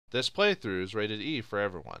This playthrough is rated E for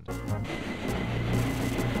everyone.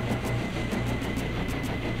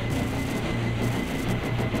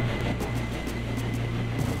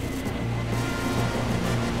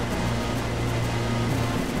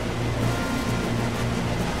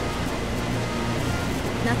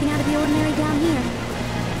 Nothing out of the ordinary down here,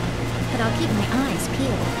 but I'll keep my eyes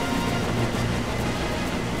peeled.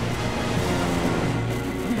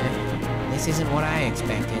 This isn't what I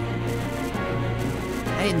expected.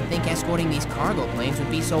 I didn't think escorting these cargo planes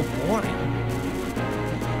would be so boring.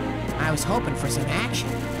 I was hoping for some action.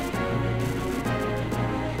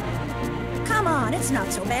 Come on, it's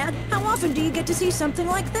not so bad. How often do you get to see something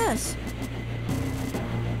like this?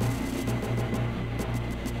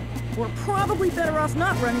 We're probably better off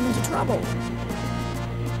not running into trouble.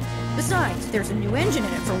 Besides, there's a new engine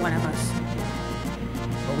in it for one of us.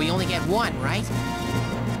 But we only get one, right?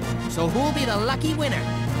 So who'll be the lucky winner?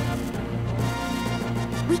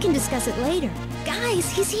 We can discuss it later. Guys,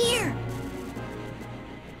 he's here!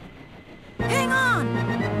 Hang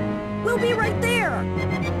on! We'll be right there!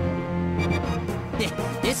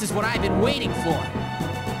 This is what I've been waiting for.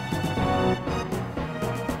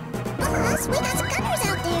 Boss, we got some gunners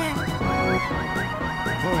out there!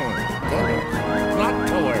 Gunners. Not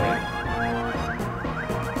to worry.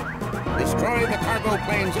 Destroy the cargo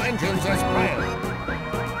plane's engines as planned.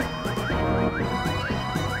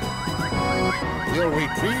 We'll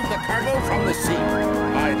retrieve the cargo from the sea.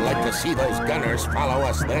 I'd like to see those gunners follow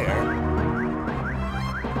us there.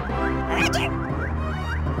 Roger!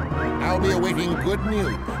 I'll be awaiting good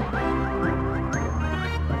news.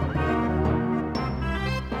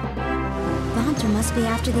 Vauldemare must be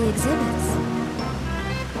after the exhibits.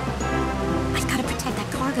 I've got to protect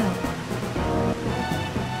that cargo.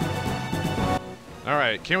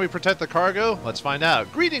 Alright, can we protect the cargo? Let's find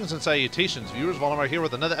out. Greetings and salutations, viewers. Vauldemare here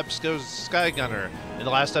with another episode of Skygunner. In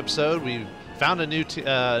the last episode, we found a new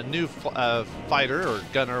fighter, or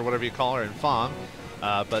gunner, or whatever you call her, in Fong.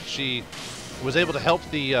 But she was able to help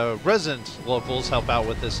the resident locals help out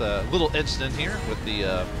with this little incident here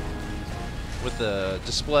with the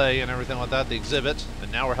display and everything like that, the exhibit.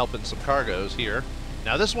 And now we're helping some cargoes here.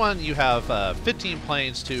 Now this one, you have 15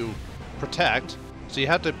 planes to protect. So you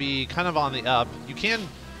have to be kind of on the up. You can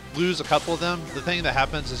lose a couple of them. The thing that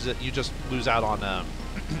happens is that you just lose out on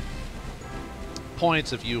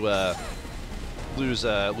points if you lose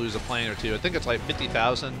a plane or two. I think it's like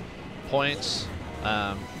 50,000 points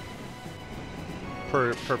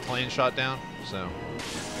per plane shot down. So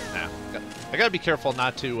yeah, I gotta be careful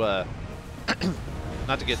not to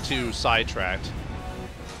not to get too sidetracked.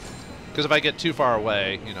 Because if I get too far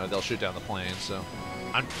away, you know, they'll shoot down the plane. So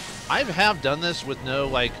I have done this with no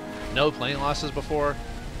plane losses before,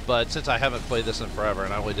 but since I haven't played this in forever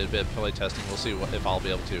and I only did a bit of play testing, we'll see if I'll be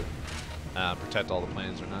able to protect all the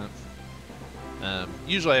planes or not.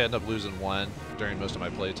 Usually I end up losing one during most of my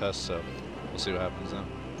play tests, so we'll see what happens then.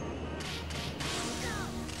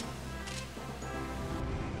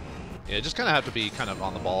 Yeah, just kind of have to be kind of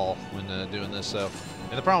on the ball when doing this. So,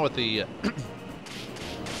 and the problem with the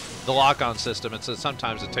the lock-on system, it's that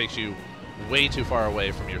sometimes it takes you way too far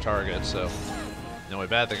away from your target. So the only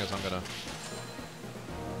bad thing is the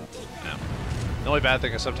only bad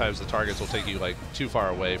thing is sometimes the targets will take you like too far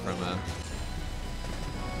away from. All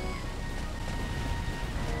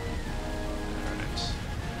right.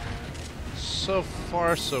 So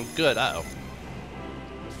far, so good. Uh-oh.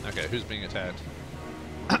 Okay, who's being attacked?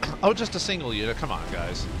 Oh, just a single unit. Come on,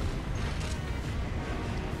 guys.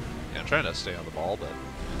 Yeah, I'm trying to stay on the ball, but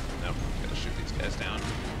no, gotta shoot these guys down.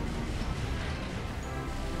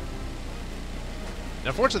 Now,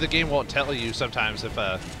 unfortunately, the game won't tell you sometimes if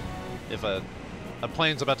a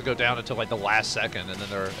plane's about to go down until like the last second, and then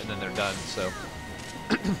they're done. So,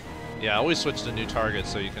 yeah, I always switch to new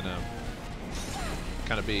targets so you can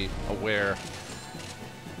kind of be aware.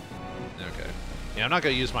 Okay. Yeah, I'm not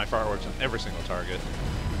going to use my fireworks on every single target.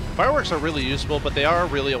 Fireworks are really useful, but they are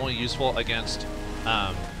really only useful against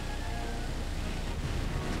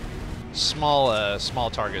small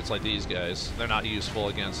targets like these guys. They're not useful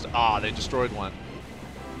against. Ah, they destroyed one.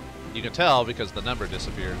 You can tell because the number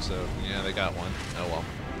disappeared. So yeah, they got one. Oh well.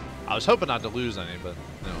 I was hoping not to lose any, but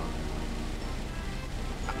no.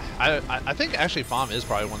 I think actually FOM is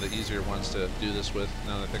probably one of the easier ones to do this with.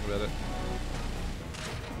 Now that I think about it.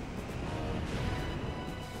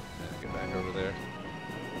 Yeah, get back over there.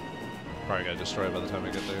 Probably got destroyed by the time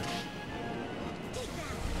I get there.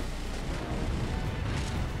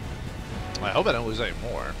 I hope I don't lose any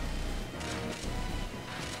more.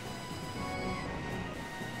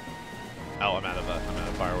 Oh, I'm out of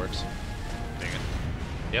fireworks. Dang it.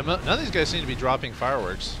 Yeah, none of these guys seem to be dropping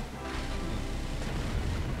fireworks.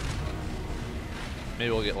 Maybe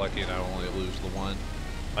we'll get lucky and I only lose the one.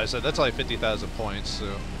 Like I said, that's like 50,000 points,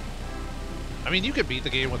 so... I mean, you could beat the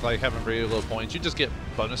game with like having very low points. You just get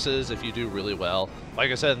bonuses if you do really well. Like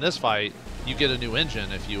I said, in this fight, you get a new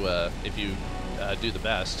engine if you do the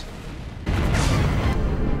best. Laden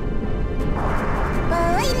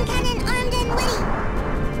cannon armed and ready.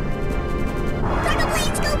 Cargo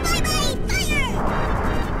planes go bye-bye! Fire!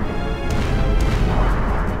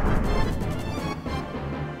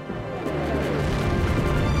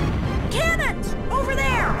 Cannons! Over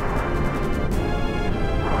there!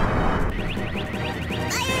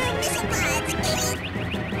 Fire missile pods, baby!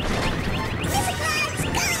 Missile pods,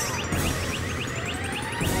 go!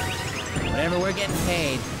 Whatever we're getting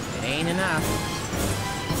paid, it ain't enough.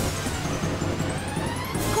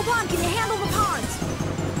 Koban, can you handle the pods?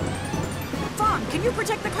 Vaughn, can you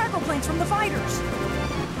protect the cargo planes from the fighters?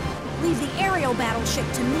 Leave the aerial battleship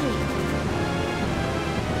to me.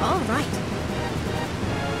 All right.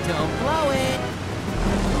 Don't blow it.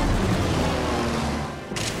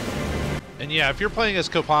 And yeah, if you're playing as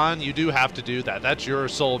Kopan, you do have to do that. That's your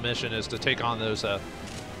sole mission, is to take on those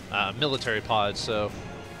military pods, so...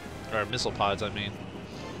 Or missile pods, I mean.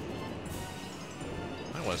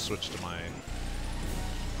 I want to switch to my...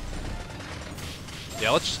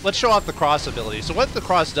 Yeah, let's show off the cross ability. So what the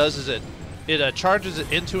cross does is it charges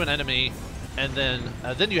it into an enemy, and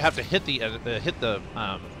then you have to hit it,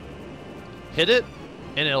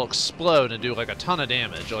 and it'll explode and do like a ton of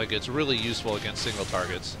damage. Like, it's really useful against single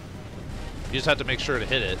targets. You just have to make sure to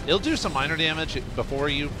hit it. It'll do some minor damage before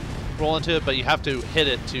you roll into it, but you have to hit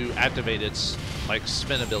it to activate its like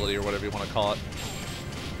spin ability or whatever you want to call it.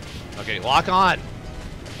 Okay, lock on.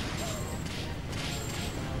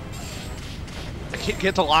 I can't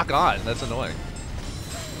get to lock on. That's annoying.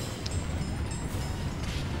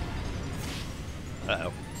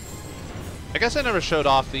 Uh-oh. I guess I never showed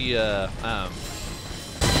off the,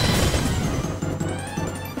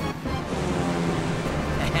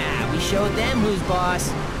 We showed them who's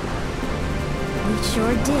boss. We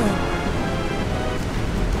sure did.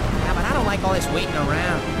 Yeah, but I don't like all this waiting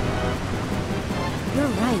around. You're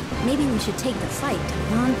right. Maybe we should take the fight to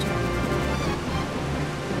Ronto.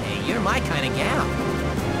 Hey, you're my kind of gal.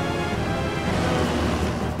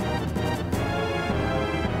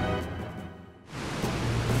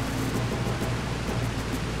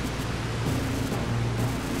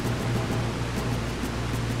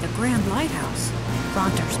 The Grand Lighthouse.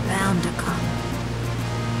 Ronter's bound to come.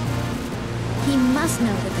 He must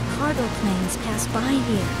know that the cargo planes pass by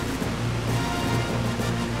here.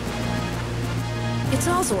 It's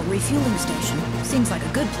also a refueling station. Seems like a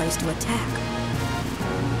good place to attack.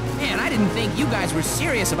 Man, I didn't think you guys were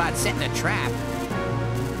serious about setting a trap.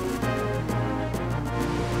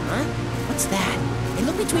 Huh? What's that? Hey,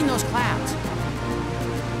 look between those clouds.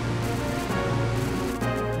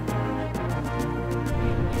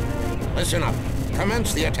 Listen up.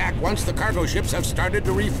 Commence the attack once the cargo ships have started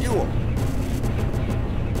to refuel.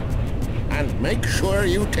 And make sure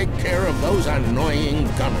you take care of those annoying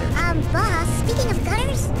gunners. Boss, speaking of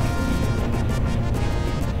gunners...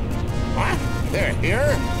 What? They're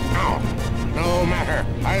here? No. No matter.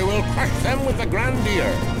 I will crush them with the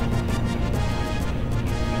Grandier.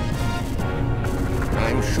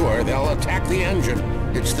 I'm sure they'll attack the engine.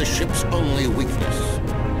 It's the ship's only weakness.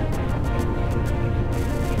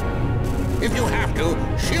 If you have to,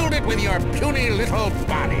 shield it with your puny little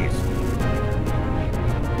bodies.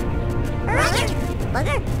 Roger!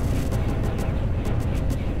 Bugger!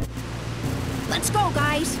 Let's go,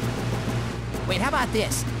 guys! Wait, how about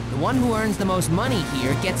this? The one who earns the most money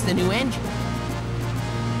here gets the new engine.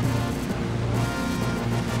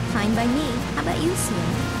 Fine by me. How about you, Sue?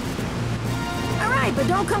 All right, but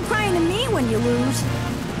don't come crying to me when you lose.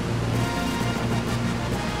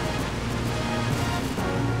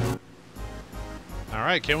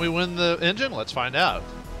 Alright, can we win the engine? Let's find out.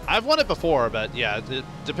 I've won it before, but yeah, it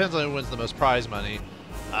depends on who wins the most prize money,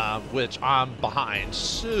 which I'm behind,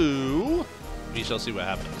 so we shall see what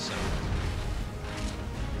happens. So.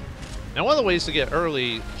 Now, one of the ways to get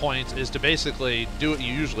early points is to basically do what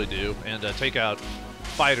you usually do and take out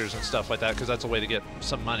fighters and stuff like that, because that's a way to get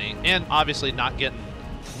some money, and obviously not getting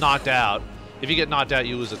knocked out. If you get knocked out,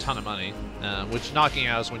 you lose a ton of money, which knocking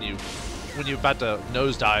out is when you're about to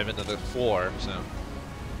nosedive into the floor, so...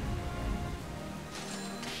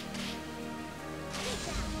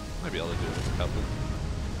 Might be able to do it with a couple.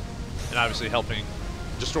 And obviously helping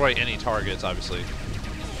destroy any targets obviously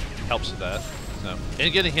helps with that. So,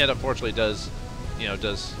 and getting hit unfortunately does get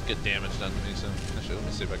damage done to me, so actually let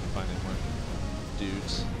me see if I can find any more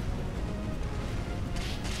dudes.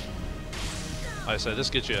 Like I said,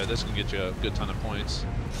 this can get you a good ton of points.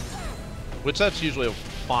 Which that's usually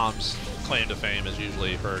Bomb's claim to fame, is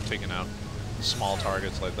usually her taking out small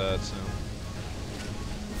targets like that. So,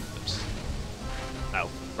 oops. Oh,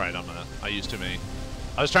 right. I used too many.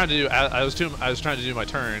 I was trying to do. I was trying to do my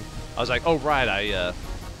turn. I was like, oh right,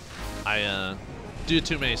 I do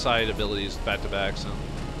too many side abilities back to back. So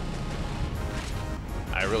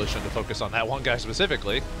I really shouldn't have focused on that one guy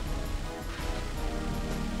specifically.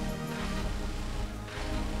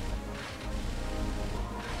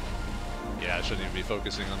 Yeah, I shouldn't even be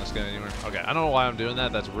focusing on this guy anymore. Okay, I don't know why I'm doing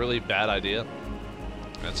that. That's a really bad idea.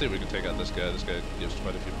 Let's see if we can take out this guy. This guy gives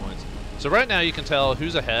quite a few points. So right now you can tell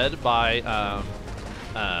who's ahead by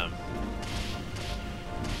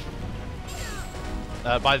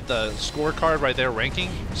the scorecard right there, ranking.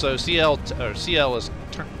 So CL is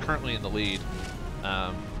currently in the lead.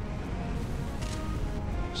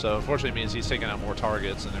 So unfortunately it means he's taking out more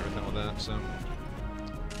targets and everything with that. So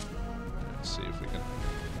let's see if we can.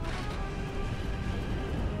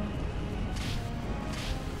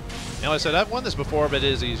 You know, like I said, I've won this before, but it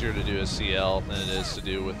is easier to do as CL than it is to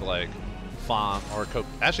do with like FOM or Cope.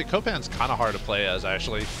 Actually, Copan's kind of hard to play as,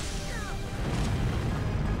 actually.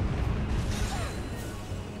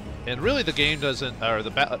 And really, the game doesn't, or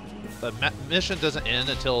the mission doesn't end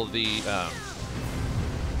until the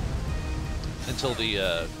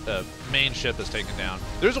main ship is taken down.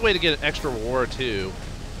 There's a way to get an extra reward too.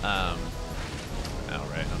 Oh,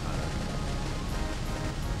 right.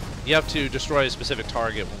 You have to destroy a specific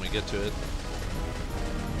target when we get to it.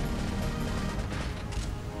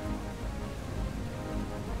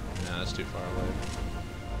 Yeah, that's too far away.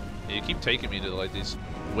 Yeah, you keep taking me to like these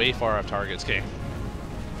way far off targets, game.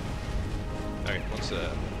 Okay, let's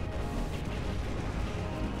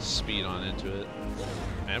speed on into it.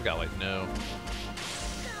 Man, I've got like no.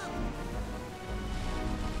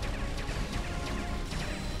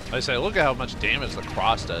 Like I say, look at how much damage the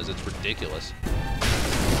cross does. It's ridiculous.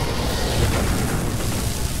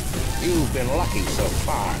 You've been lucky so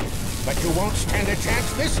far, but you won't stand a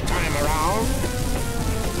chance this time around.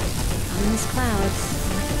 Ominous clouds.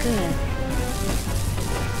 Good.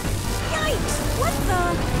 Yikes! What the?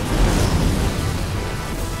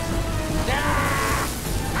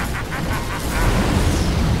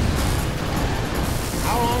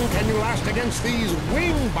 How long can you last against these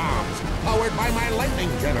wing bombs powered by my lightning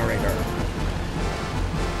generator?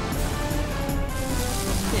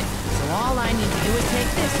 So all I need to do is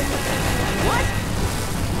take this out. What?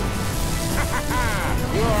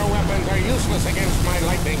 Your weapons are useless against my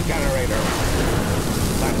lightning generator.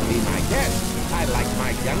 But be my guest. I like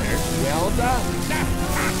my gunners well done.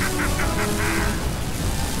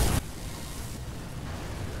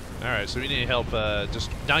 Alright, so we need help.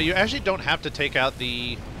 Now, you actually don't have to take out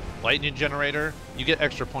the lightning generator. You get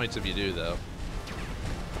extra points if you do, though.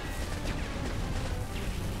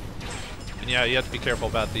 And yeah, you have to be careful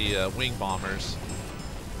about the wing bombers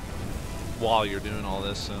while you're doing all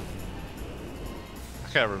this. So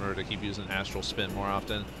I gotta remember to keep using astral spin more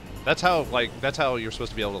often. That's how you're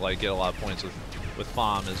supposed to be able to get a lot of points with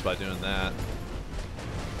FOM, is by doing that.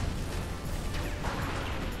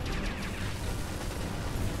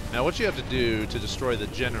 Now, what you have to do to destroy the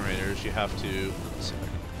generators, you have to, let's see if I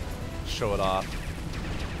can show it off.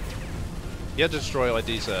 You have to destroy like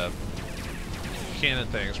these cannon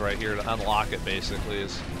things right here to unlock it, basically. Or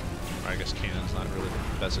I guess cannon's not really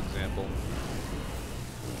the best example.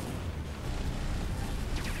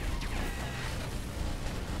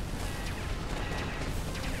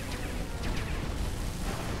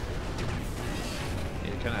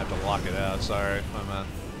 You kind of have to lock it out. Sorry, I'm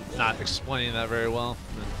not explaining that very well.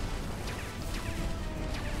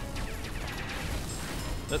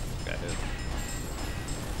 Oop, got hit.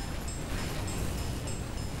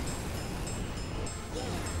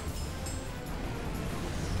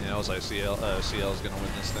 Yeah, I was like, CL is gonna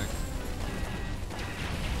win this thing.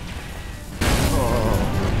 Oh,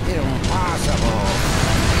 impossible.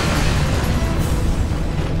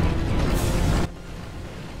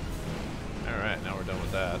 Alright, now we're done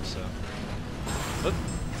with that, so. Oop.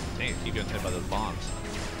 Dang it, keep getting hit by those bombs.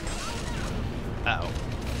 Uh-oh.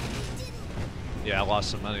 Yeah, I lost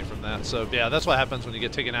some money from that. So, yeah, that's what happens when you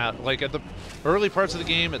get taken out. Like, at the early parts of the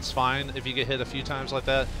game, it's fine if you get hit a few times like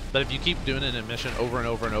that. But if you keep doing it in a mission over and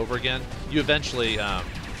over and over again, you eventually, yeah,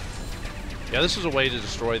 this is a way to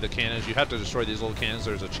destroy the cannons. You have to destroy these little cannons.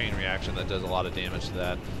 There's a chain reaction that does a lot of damage to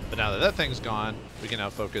that. But now that that thing's gone, we can now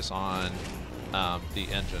focus on the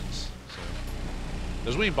engines. So,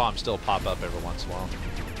 those wing bombs still pop up every once in a while.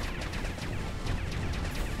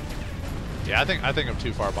 Yeah, I think I'm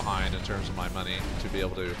too far behind in terms of my money to be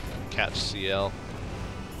able to catch CL.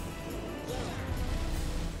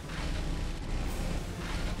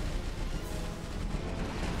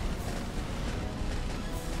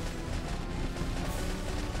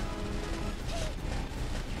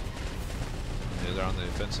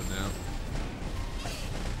 defensive now.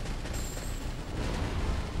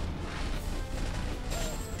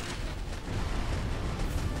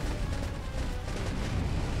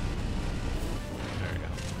 There we go.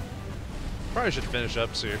 Probably should finish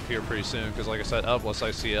up here pretty soon because, like I said, Atlus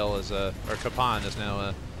ICL is or Kapan is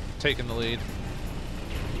now taking the lead.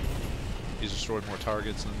 He's destroyed more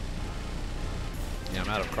targets than. Yeah, I'm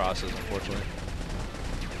out of crosses, unfortunately.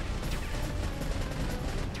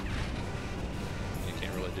 You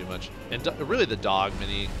can't really do much. And really the dog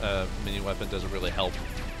mini weapon doesn't really help.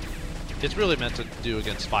 It's really meant to do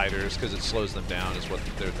against fighters because it slows them down is what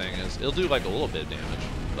their thing is. It'll do like a little bit of damage,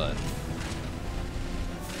 but...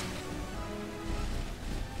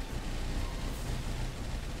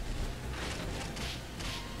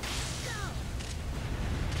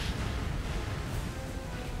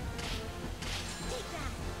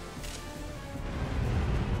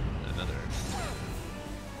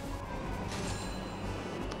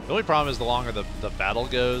 The only problem is the longer the battle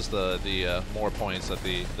goes, the more points that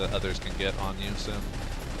the others can get on you. So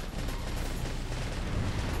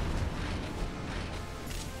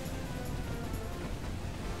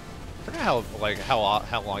I forget how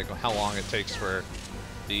long it takes for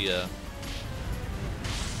the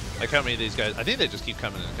like how many of these guys. I think they just keep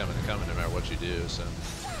coming and coming and coming no matter what you do. So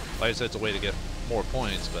like I said, it's a way to get more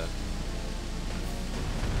points, but.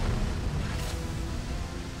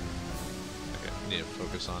 Need to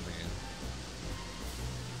focus on the.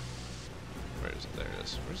 Where is it? There it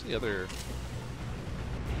is. Where's the other?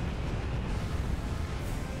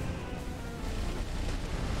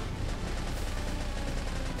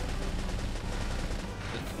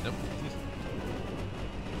 Nope.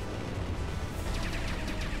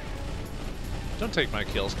 Don't take my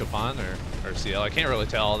kills, Kapan or CL. I can't really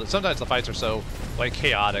tell. Sometimes the fights are so like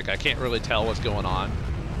chaotic. I can't really tell what's going on.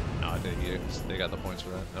 They got the points for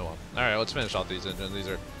that. Oh well. Alright, let's finish off these engines. These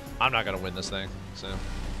are... I'm not going to win this thing, so...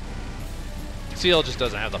 CL just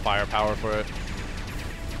doesn't have the firepower for it.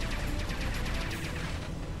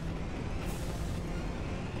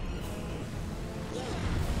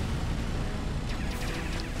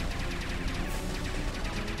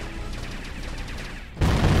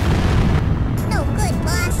 No good,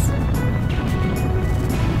 boss.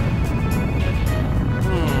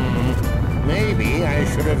 Maybe I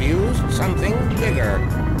should have used something bigger.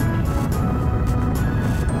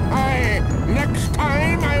 Next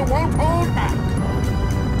time I won't hold back.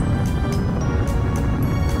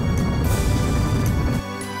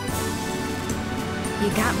 You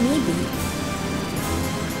got me beat.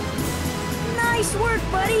 Nice work,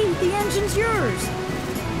 buddy. The engine's yours.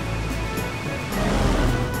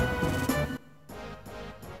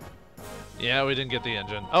 Yeah, we didn't get the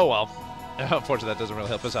engine. Oh well. Unfortunately, that doesn't really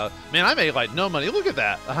help us out. Man, I made like no money. Look at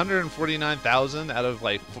that. 149,000 out of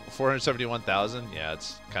like 471,000. Yeah,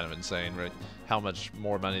 it's kind of insane, right? How much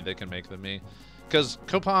more money they can make than me. Because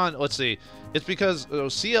Copan, let's see, it's because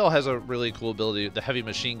CL has a really cool ability, the heavy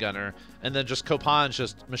machine gunner, and then just Copan's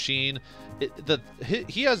just machine.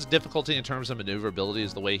 He has difficulty in terms of maneuverability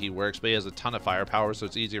is the way he works, but he has a ton of firepower, so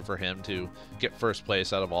it's easier for him to get first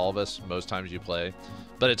place out of all of us most times you play.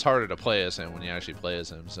 But it's harder to play as him when you actually play as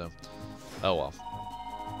him, so... Oh well.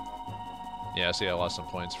 Yeah, see, I lost some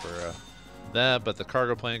points for that, but the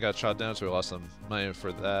cargo plane got shot down, so we lost some money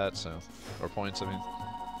for that, so... Or points, I mean.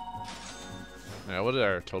 Yeah, what did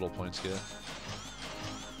our total points get?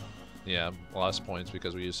 Yeah, lost points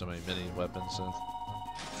because we used so many mini weapons, so...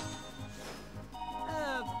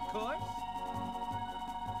 Of course.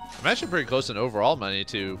 I'm actually pretty close in overall money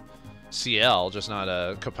to CL, just not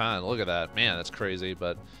Kapan. Look at that. Man, that's crazy,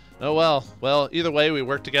 but... Oh well. Well, either way, we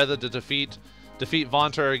worked together to defeat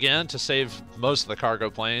Vauldemare again to save most of the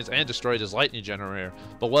cargo planes and destroyed his lightning generator.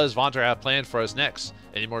 But what does Vauldemare have planned for us next?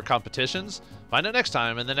 Any more competitions? Find out next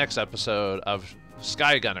time in the next episode of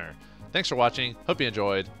Skygunner. Thanks for watching. Hope you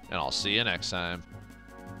enjoyed, and I'll see you next time.